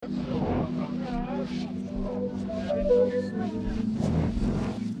I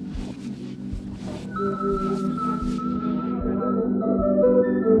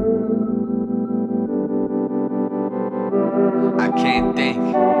can't think,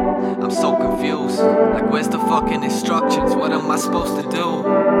 I'm so confused. Like, where's the fucking instructions? What am I supposed to do?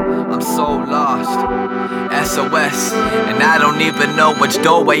 I'm so lost, SOS. And I don't even know which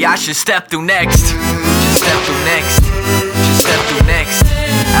doorway I should step through next. Should step through next, should step through next.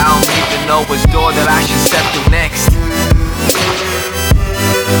 I don't even know which door that I should step through next.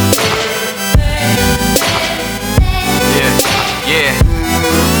 Yeah,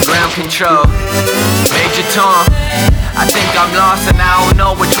 ground control, Major Tom. I think I'm lost and I don't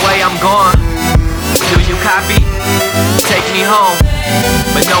know which way I'm going. Do you copy? Take me home.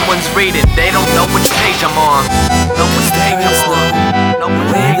 But no one's reading, they don't know which page I'm on. No which page I'm on. No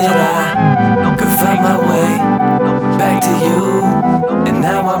which page I'm on. No could find my way back to you. And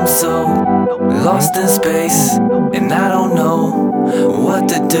now I'm so lost in space, and I don't know what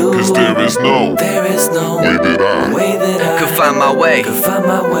to do. 'Cause there is no way that I could find my way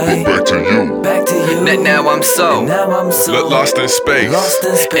back to you. Now I'm so lost in space,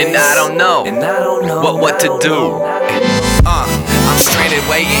 and I don't know what to do. I'm stranded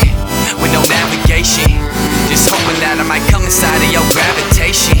waiting with no navigation, just hoping that I might come inside of your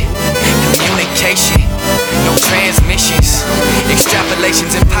gravitation. Communication, no transmissions,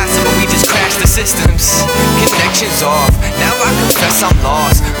 extrapolations impossible, we just crash the systems. Connections off, now I confess I'm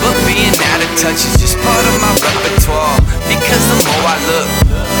lost, but being out of touch is just part of my repertoire. Because the more I look,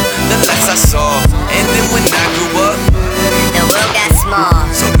 the less I saw. And then when I grew up, the world got small.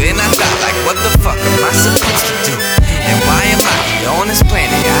 So then I thought, like, what the fuck am I supposed to do? And why am I here on this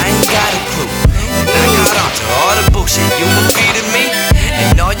planet? I ain't got a clue. And I caught on to all the bullshit you were feeding me,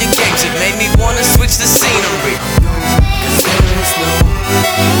 and all your games that made me wanna switch the scenery. 'Cause there is no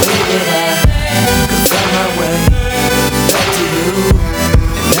way that I could find my way back to you.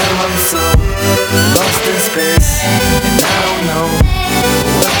 And now I'm so lost in space, and I don't know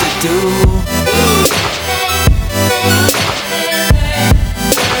what to do.